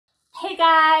Hey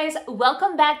guys,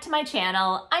 welcome back to my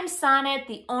channel. I'm Sonnet,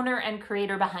 the owner and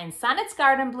creator behind Sonnet's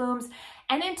Garden Blooms,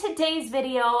 and in today's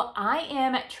video, I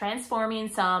am transforming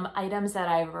some items that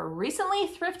I've recently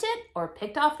thrifted or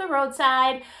picked off the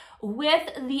roadside with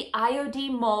the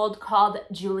IOD mold called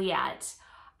Juliette.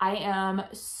 I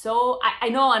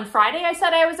know on Friday I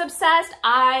said I was obsessed.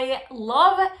 I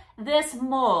love this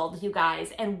mold, you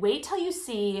guys, and wait till you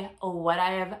see what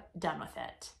I have done with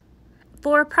it.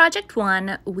 For project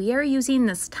one, we are using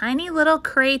this tiny little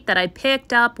crate that I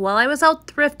picked up while I was out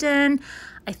thrifting.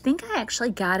 I think I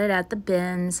actually got it at the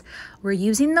bins. We're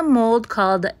using the mold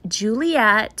called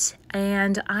Juliette,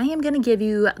 and I am going to give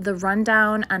you the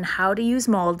rundown on how to use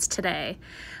molds today.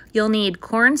 You'll need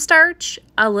cornstarch,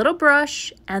 a little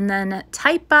brush, and then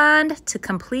Type Bond to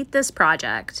complete this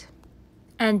project.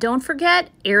 And don't forget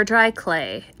air dry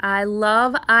clay. I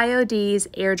love IOD's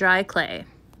air dry clay.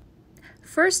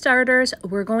 For starters,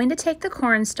 we're going to take the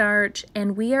cornstarch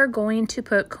and we are going to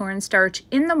put cornstarch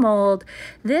in the mold.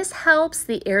 This helps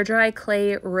the air dry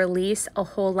clay release a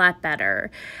whole lot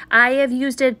better. I have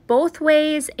used it both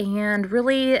ways, and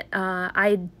really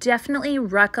I definitely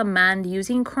recommend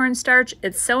using cornstarch.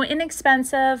 It's so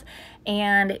inexpensive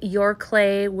and your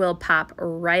clay will pop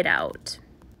right out.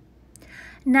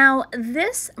 Now,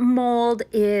 this mold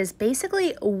is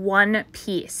basically one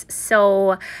piece.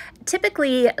 So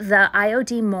typically the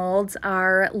IOD molds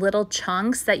are little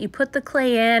chunks that you put the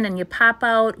clay in and you pop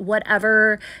out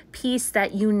whatever piece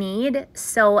that you need.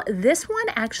 So this one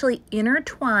actually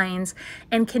intertwines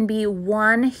and can be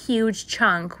one huge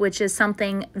chunk, which is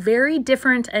something very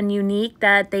different and unique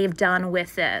that they've done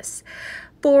with this.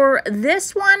 For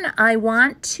this one, I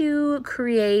want to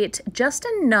create just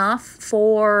enough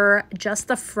for just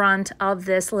the front of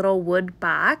this little wood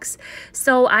box.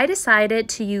 So I decided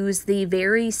to use the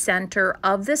very center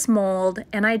of this mold,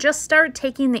 and I just start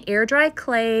taking the air dry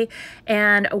clay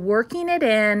and working it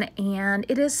in, and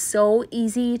it is so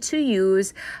easy to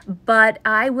use. But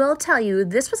I will tell you,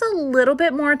 this was a little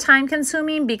bit more time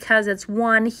consuming because it's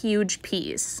one huge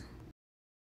piece.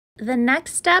 The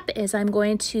next step is I'm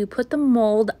going to put the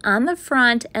mold on the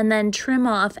front and then trim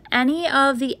off any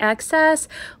of the excess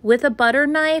with a butter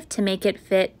knife to make it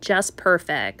fit just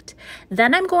perfect.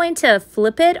 Then I'm going to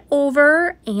flip it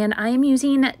over, and I'm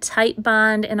using Type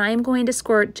Bond, and I'm going to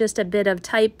squirt just a bit of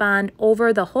Type Bond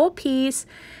over the whole piece.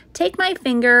 Take my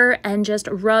finger and just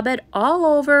rub it all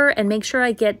over and make sure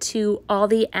I get to all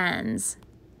the ends.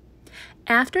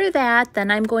 After that,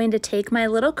 then I'm going to take my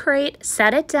little crate,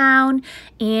 set it down,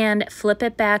 and flip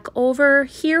it back over.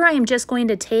 Here I am just going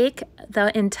to take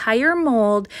the entire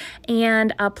mold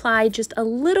and apply just a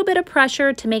little bit of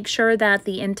pressure to make sure that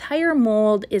the entire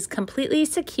mold is completely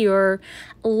secure.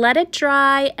 Let it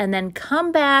dry and then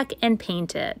come back and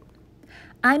paint it.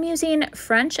 I'm using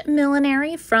French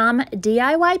Millinery from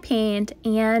DIY Paint,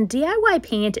 and DIY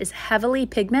Paint is heavily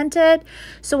pigmented,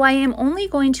 so I am only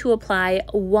going to apply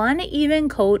one even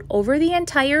coat over the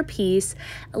entire piece,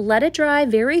 let it dry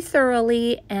very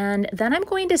thoroughly, and then I'm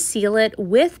going to seal it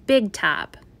with Big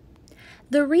Top.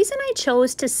 The reason I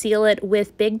chose to seal it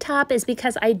with Big Top is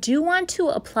because I do want to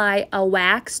apply a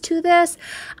wax to this.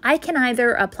 I can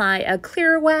either apply a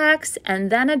clear wax and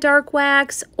then a dark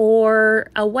wax or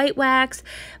a white wax,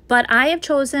 but I have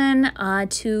chosen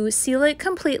to seal it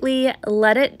completely,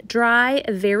 let it dry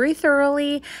very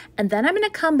thoroughly, and then I'm going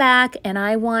to come back and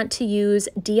I want to use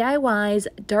DIY's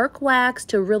dark wax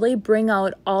to really bring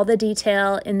out all the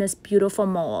detail in this beautiful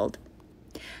mold.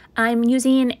 I'm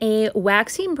using a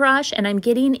waxing brush and I'm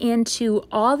getting into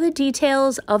all the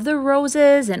details of the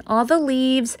roses and all the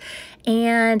leaves,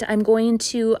 and I'm going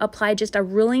to apply just a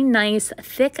really nice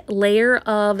thick layer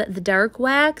of the dark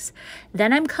wax.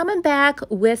 Then I'm coming back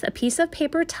with a piece of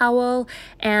paper towel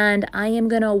and I am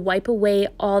going to wipe away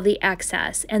all the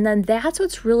excess, and then that's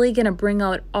what's really going to bring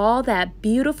out all that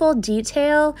beautiful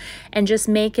detail and just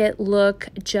make it look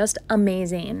just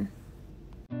amazing.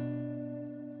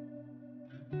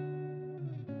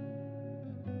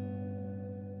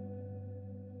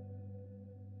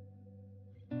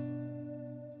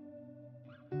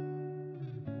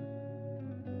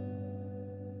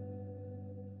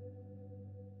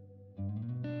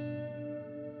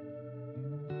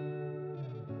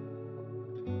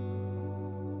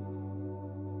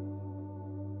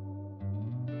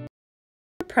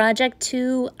 Project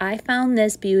 2, I found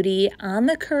this beauty on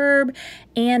the curb,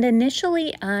 and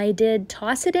initially I did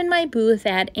toss it in my booth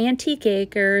at Antique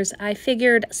Acres. I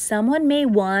figured someone may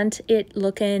want it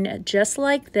looking just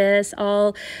like this,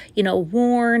 all, you know,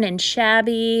 worn and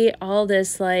shabby, all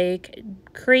this like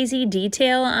crazy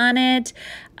detail on it.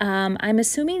 I'm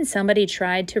assuming somebody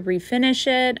tried to refinish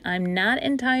it. I'm not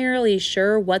entirely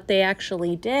sure what they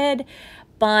actually did,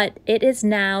 but it is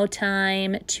now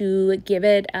time to give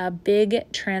it a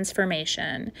big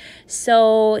transformation.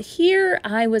 So here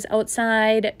I was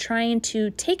outside trying to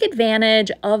take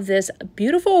advantage of this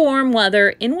beautiful warm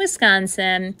weather in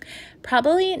Wisconsin.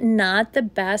 Probably not the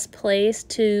best place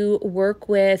to work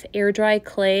with air dry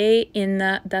clay in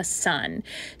the sun.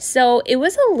 So it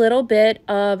was a little bit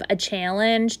of a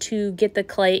challenge to get the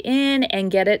clay in and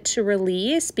get it to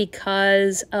release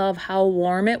because of how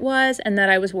warm it was and that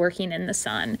I was working in the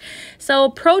sun. So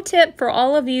pro tip for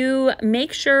all of you,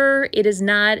 make sure it is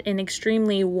not an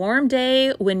extremely warm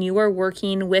day when you are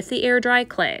working with the air dry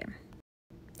clay.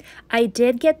 I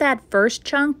did get that first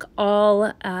chunk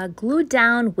all glued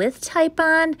down with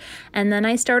Tip-On, and then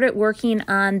I started working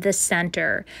on the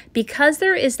center. Because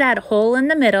there is that hole in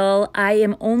the middle, I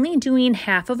am only doing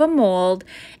half of a mold,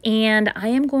 and I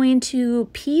am going to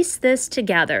piece this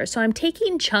together. So I'm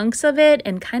taking chunks of it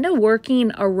and kind of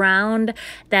working around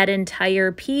that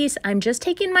entire piece. I'm just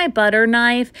taking my butter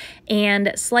knife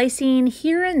and slicing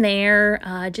here and there,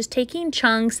 just taking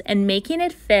chunks and making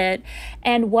it fit.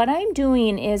 And what I'm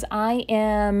doing is I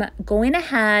am going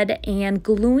ahead and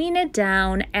gluing it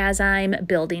down as I'm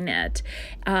building it.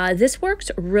 This works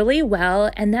really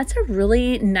well, and that's a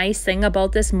really nice thing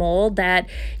about this mold, that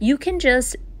you can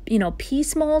just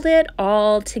piece mold it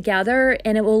all together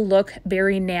and it will look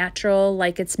very natural,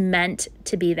 like it's meant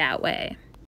to be that way.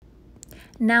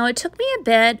 Now it took me a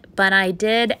bit, but I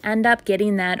did end up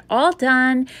getting that all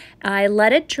done. I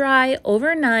let it dry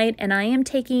overnight, and I am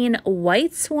taking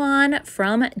White Swan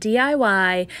from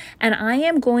DIY, and I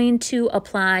am going to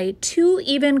apply 2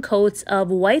 even coats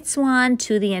of White Swan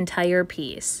to the entire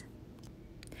piece.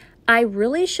 I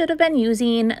really should have been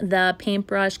using the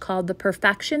paintbrush called the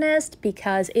Perfectionist,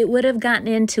 because it would have gotten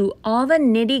into all the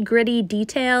nitty-gritty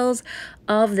details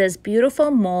of this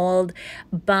beautiful mold,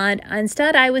 but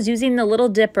instead I was using the Little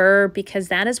Dipper because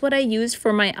that is what I used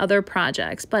for my other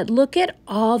projects. But look at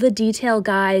all the detail,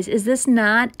 guys. Is this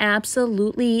not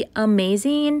absolutely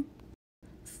amazing?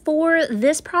 For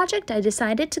this project, I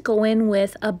decided to go in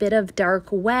with a bit of dark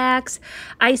wax.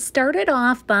 I started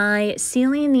off by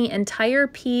sealing the entire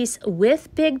piece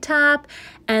with Big Top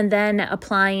and then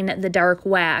applying the dark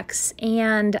wax.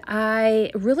 And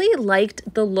I really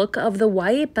liked the look of the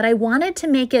white, but I wanted to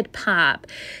make it pop.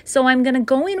 So I'm going to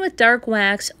go in with dark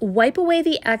wax, wipe away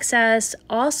the excess,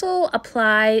 also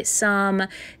apply some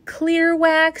clear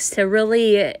wax to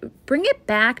really bring it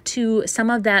back to some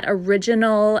of that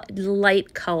original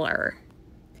light color.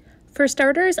 For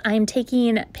starters, I'm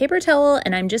taking paper towel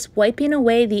and I'm just wiping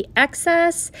away the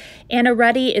excess, and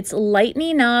already it's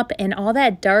lightening up and all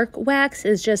that dark wax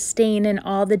is just staying in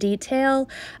all the detail.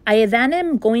 I then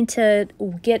am going to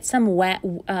get some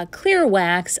clear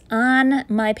wax on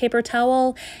my paper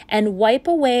towel and wipe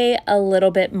away a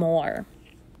little bit more.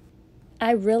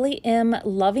 I really am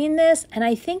loving this, and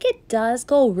I think it does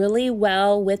go really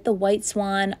well with the White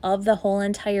Swan of the whole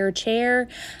entire chair.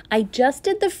 I just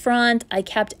did the front. I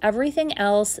kept everything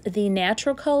else the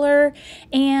natural color,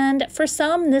 and for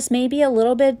some this may be a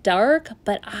little bit dark,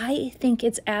 but I think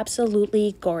it's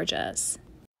absolutely gorgeous.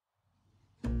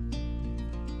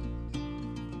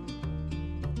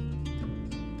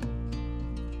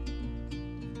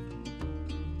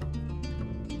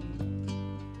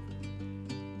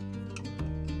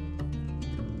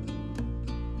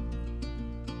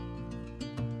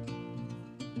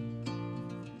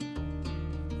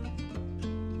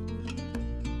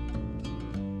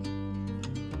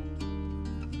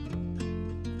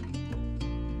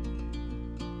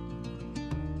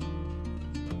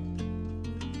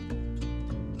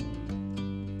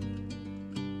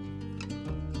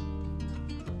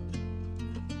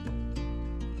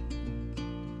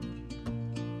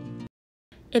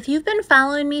 If you've been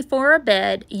following me for a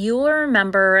bit, you will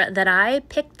remember that I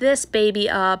picked this baby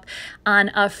up on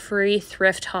a free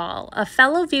thrift haul. A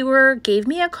fellow viewer gave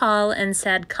me a call and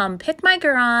said, come pick my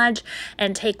garage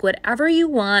and take whatever you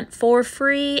want for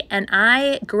free, and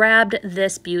I grabbed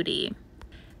this beauty.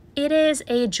 It is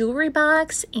a jewelry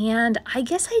box, and I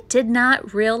guess I did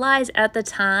not realize at the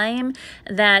time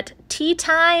that tea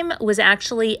time was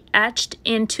actually etched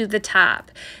into the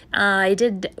top.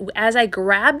 as I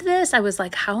grabbed this, I was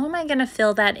like, how am I going to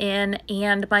fill that in?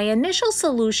 And my initial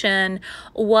solution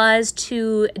was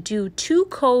to do 2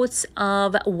 coats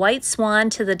of white swan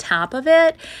to the top of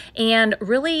it and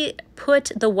really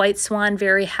put the white swan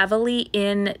very heavily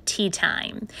in tea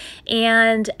time.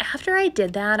 And after I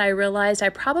did that, I realized I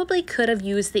probably could have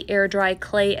used the air dry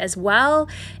clay as well.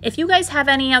 If you guys have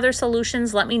any other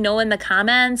solutions, let me know in the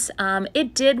comments.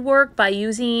 It did work by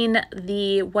using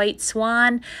the white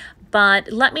swan,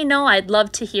 but let me know. I'd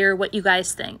love to hear what you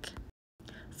guys think.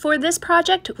 For this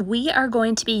project, we are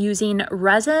going to be using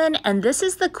resin, and this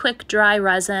is the quick dry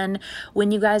resin. When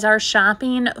you guys are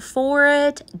shopping for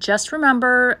it, just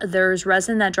remember there's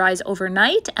resin that dries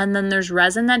overnight, and then there's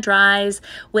resin that dries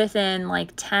within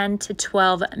like 10 to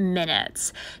 12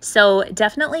 minutes. So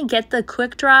definitely get the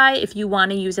quick dry if you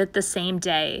want to use it the same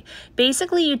day.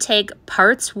 Basically, you take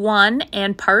parts 1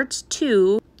 and parts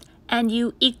 2, and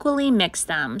you equally mix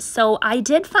them. So I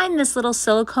did find this little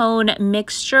silicone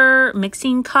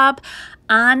mixing cup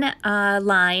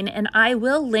online, and I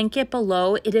will link it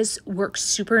below. Works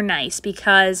super nice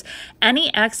because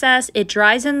any excess, it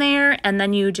dries in there, and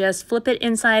then you just flip it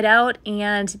inside out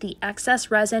and the excess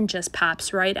resin just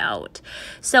pops right out.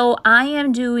 So I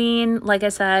am doing, like I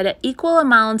said, equal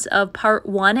amounts of part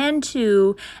 1 and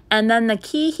 2, and then the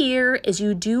key here is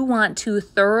you do want to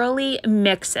thoroughly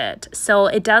mix it. So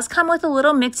it does come with a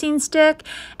little mixing stick,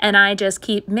 and I just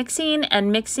keep mixing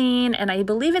and mixing, and I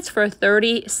believe it's for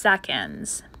 30 seconds.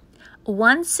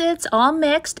 Once it's all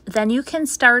mixed, then you can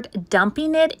start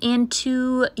dumping it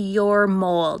into your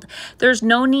mold. There's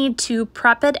no need to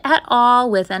prep it at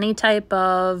all with any type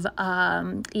of,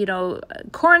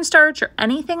 cornstarch or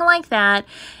anything like that.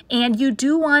 And you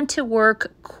do want to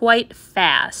work quite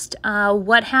fast.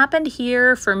 What happened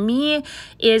here for me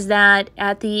is that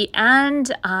at the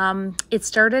end, it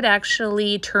started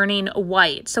actually turning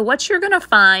white. So what you're gonna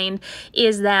find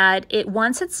is that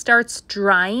once it starts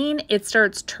drying, it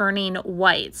starts turning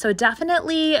white. So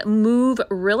definitely move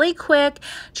really quick.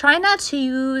 Try not to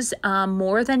use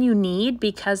more than you need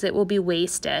because it will be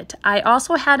wasted. I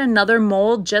also had another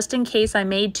mold just in case I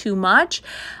made too much.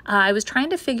 I was trying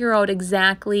to figure out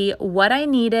exactly what I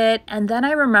needed, and then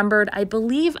I remembered, I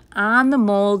believe on the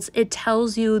molds it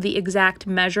tells you the exact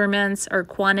measurements or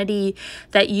quantity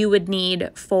that you would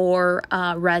need for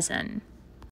resin.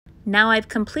 Now I've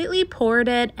completely poured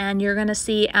it, and you're gonna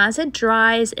see as it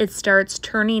dries, it starts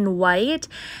turning white.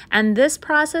 And this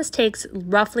process takes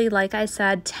roughly, like I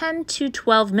said, 10 to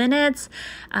 12 minutes.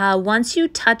 Once you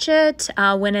touch it,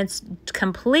 when it's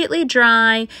completely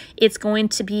dry, it's going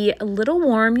to be a little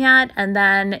warm yet, and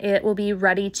then it will be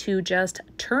ready to just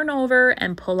turn over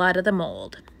and pull out of the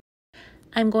mold.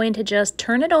 I'm going to just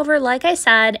turn it over like I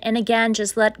said, and again,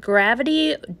 just let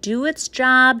gravity do its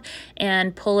job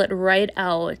and pull it right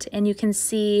out. And you can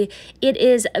see it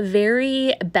is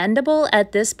very bendable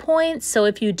at this point, so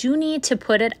if you do need to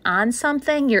put it on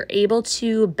something, you're able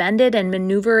to bend it and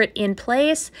maneuver it in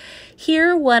place.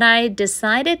 Here, what I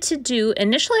decided to do,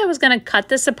 initially I was going to cut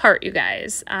this apart, you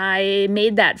guys. I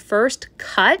made that first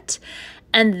cut,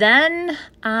 and then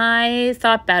I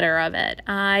thought better of it.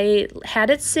 I had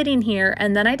it sitting here,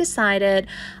 and then I decided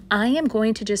I am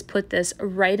going to just put this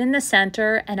right in the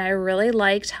center, and I really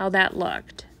liked how that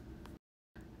looked.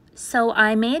 So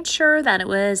I made sure that it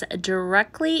was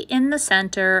directly in the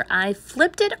center. I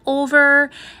flipped it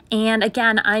over, and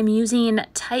again, I'm using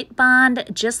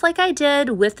Titebond just like I did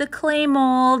with the clay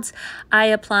molds. I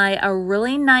apply a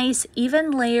really nice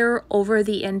even layer over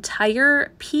the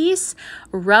entire piece,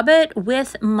 rub it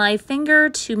with my finger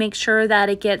to make sure that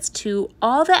it gets to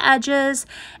all the edges,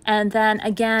 and then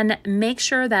again, make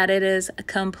sure that it is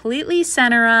completely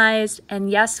centerized. And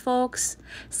yes, folks,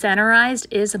 centerized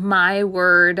is my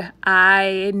word.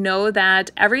 I know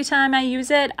that every time I use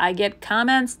it, I get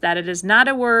comments that it is not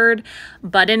a word,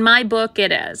 but in my book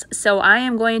it is. So I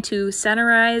am going to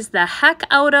centerize the heck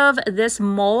out of this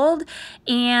mold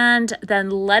and then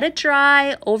let it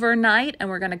dry overnight, and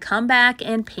we're going to come back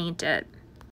and paint it.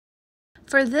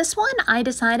 For this one, I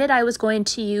decided I was going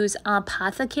to use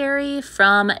Apothecary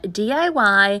from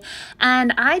DIY,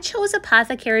 and I chose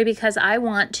Apothecary because I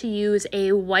want to use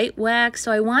a white wax.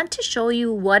 So I want to show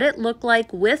you what it looked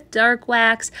like with dark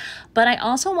wax, but I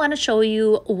also want to show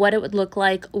you what it would look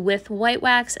like with white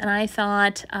wax, and I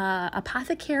thought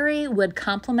Apothecary would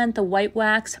complement the white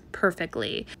wax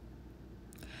perfectly.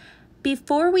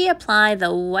 Before we apply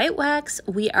the white wax,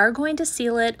 we are going to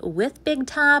seal it with Big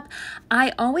Top.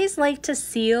 I always like to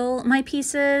seal my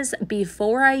pieces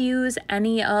before I use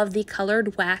any of the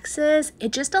colored waxes.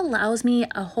 It just allows me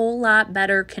a whole lot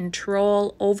better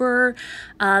control over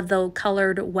the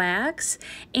colored wax.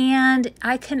 And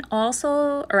I can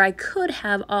also, or I could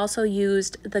have also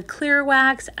used the clear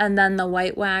wax and then the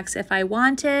white wax if I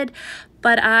wanted,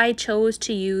 but I chose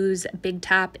to use Big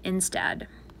Top instead.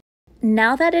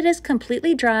 Now that it is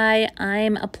completely dry,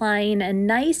 I'm applying a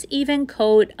nice even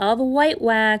coat of white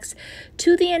wax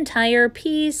to the entire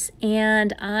piece,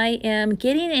 and I am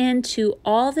getting into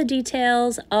all the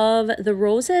details of the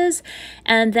roses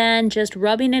and then just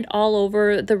rubbing it all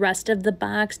over the rest of the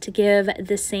box to give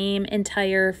the same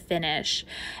entire finish.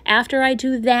 After I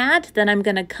do that, then I'm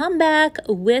going to come back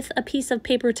with a piece of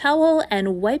paper towel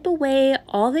and wipe away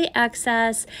all the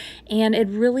excess, and it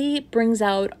really brings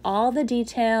out all the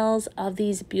details of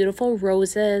these beautiful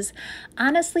roses.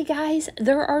 Honestly, guys,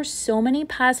 there are so many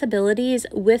possibilities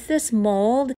with this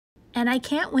mold, and I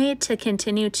can't wait to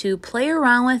continue to play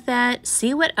around with it,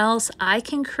 see what else I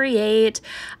can create.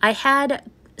 I had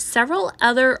several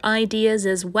other ideas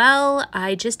as well.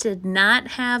 I just did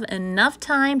not have enough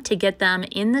time to get them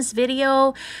in this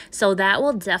video, so that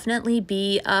will definitely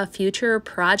be a future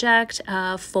project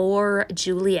for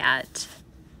Juliette.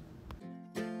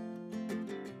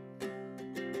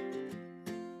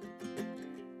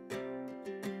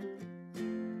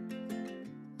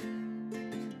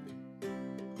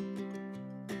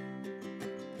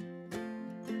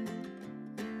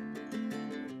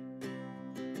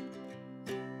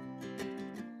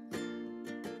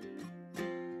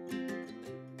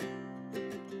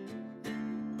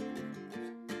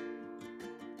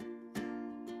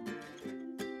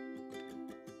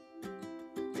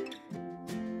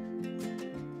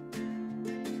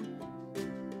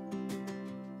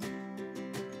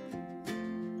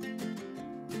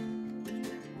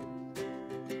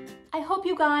 I hope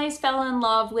you guys fell in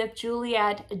love with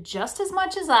Juliette just as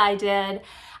much as I did.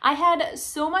 I had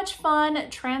so much fun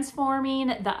transforming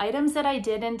the items that I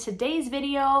did in today's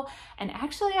video, and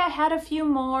actually I had a few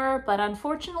more, but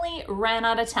unfortunately ran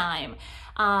out of time.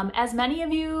 As many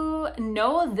of you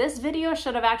know, this video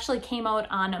should have actually came out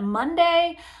on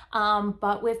Monday,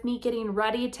 but with me getting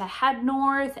ready to head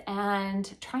north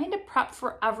and trying to prep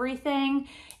for everything,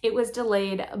 it was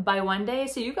delayed by one day.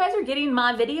 So you guys are getting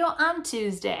my video on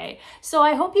Tuesday. So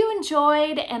I hope you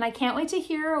enjoyed, and I can't wait to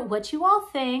hear what you all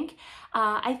think.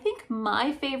 I think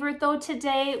my favorite though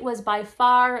today was by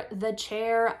far the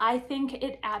chair. I think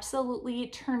it absolutely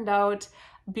turned out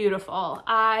beautiful.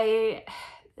 I'm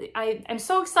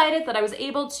so excited that I was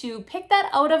able to pick that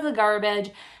out of the garbage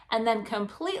and then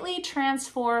completely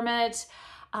transform it.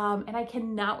 And I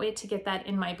cannot wait to get that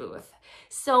in my booth.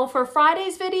 So for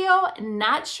Friday's video,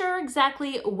 not sure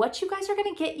exactly what you guys are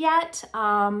gonna get yet.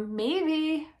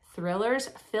 Maybe thrillers,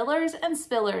 fillers, and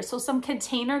spillers. So some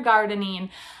container gardening.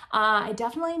 I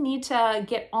definitely need to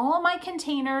get all of my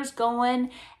containers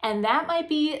going, and that might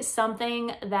be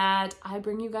something that I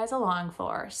bring you guys along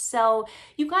for. So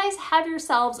you guys have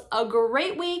yourselves a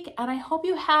great week, and I hope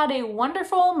you had a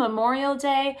wonderful Memorial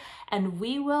Day, and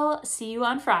we will see you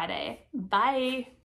on Friday. Bye.